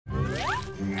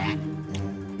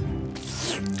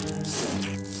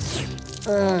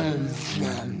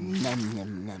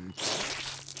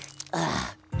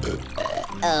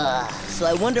So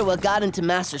I wonder what got into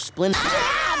Master Splinter.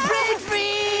 Brain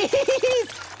freeze!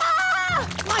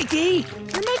 Mikey,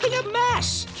 you're making a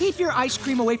mess. Keep your ice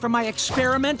cream away from my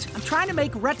experiment. I'm trying to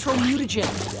make retro mutagen.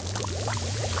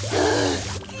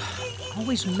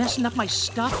 Always messing up my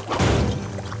stuff.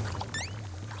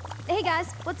 Hey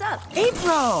guys, what's up?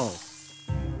 April!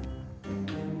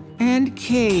 And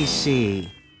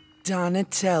Casey.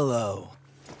 Donatello.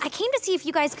 I came to see if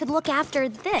you guys could look after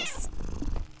this.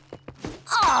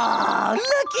 Aw,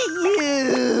 look at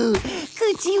you!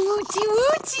 Coochie woochie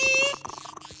woochie!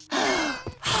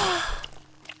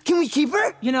 Can we keep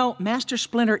her? You know, Master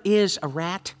Splinter is a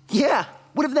rat. Yeah,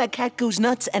 what if that cat goes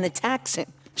nuts and attacks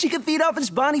him? She could feed off his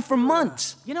body for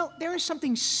months. You know, there is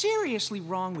something seriously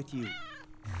wrong with you.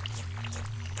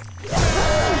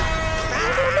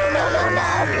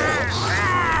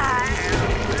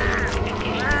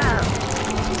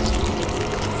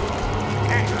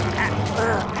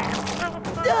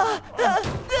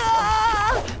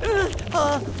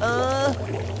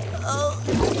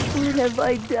 What have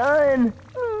I done?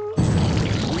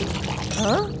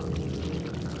 Huh?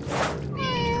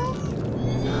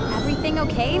 Everything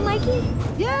okay, Mikey?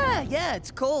 Yeah, it's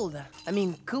cold. I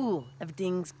mean, cool.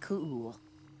 Everything's cool.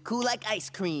 Cool like ice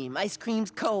cream. Ice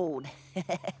cream's cold.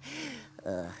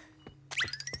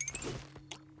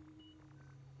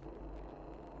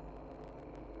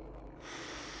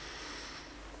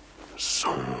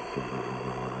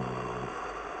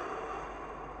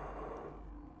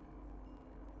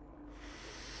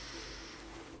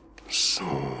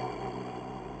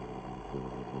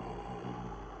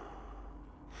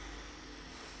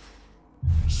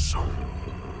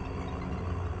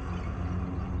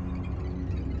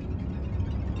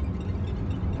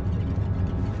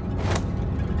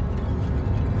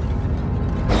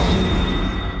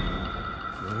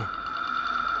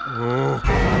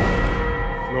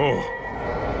 No,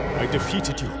 I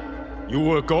defeated you. You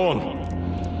were gone.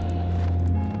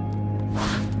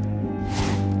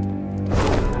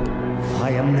 I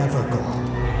am never gone.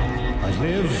 I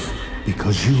live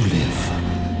because you live.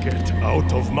 Get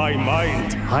out of my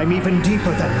mind. I'm even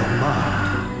deeper than your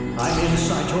mind. I'm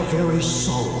inside your very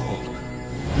soul.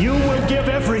 You will give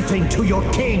everything to your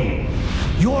king.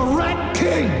 Your Rat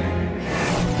King!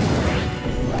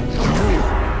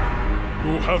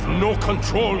 You have no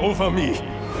control over me.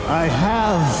 I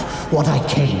have what I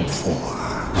came for.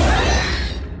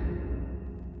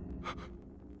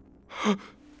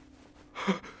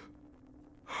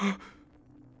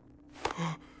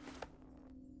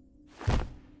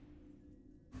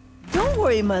 Don't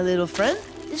worry, my little friend.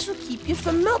 This will keep you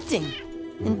from melting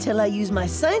until I use my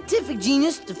scientific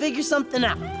genius to figure something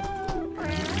out.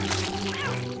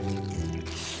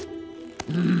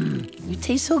 You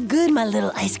taste so good, my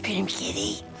little ice cream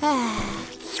kitty.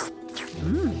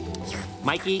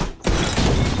 Mikey?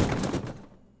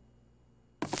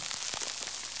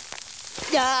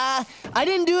 I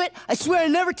didn't do it. I swear I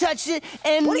never touched it,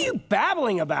 and... What are you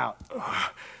babbling about?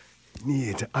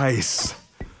 Need ice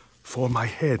for my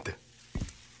head.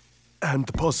 And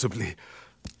possibly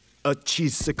a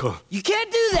cheesicle. You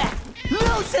can't do that!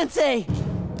 No, Sensei!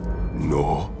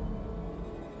 No.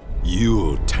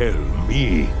 You tell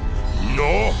me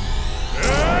no.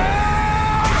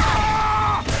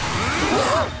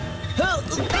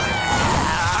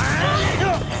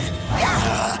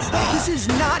 This is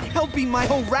not helping my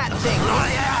whole rat thing.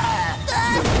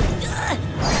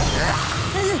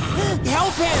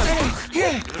 Help him!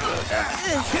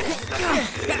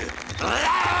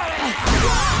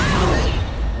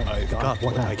 I got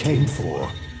what I came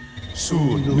for.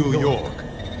 Soon New York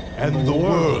and the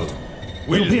world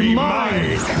will be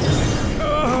mine.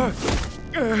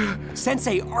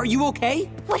 Sensei, are you okay?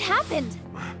 What happened?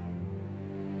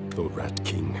 The Rat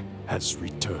King has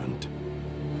returned.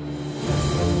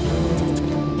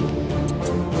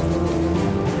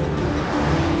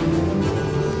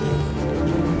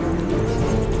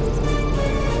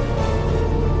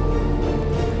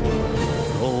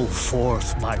 Go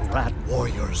forth, my rat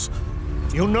warriors.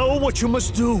 You know what you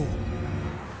must do.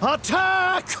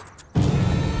 Attack!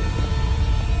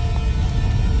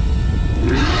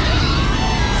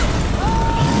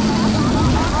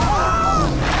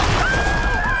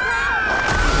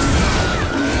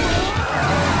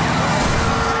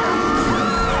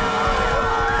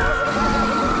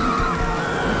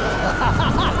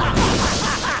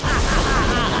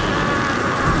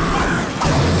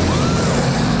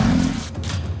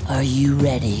 Are you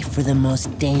ready for the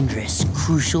most dangerous,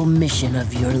 crucial mission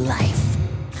of your life?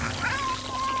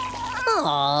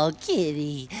 Oh,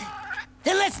 kitty.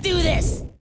 Then let's do this!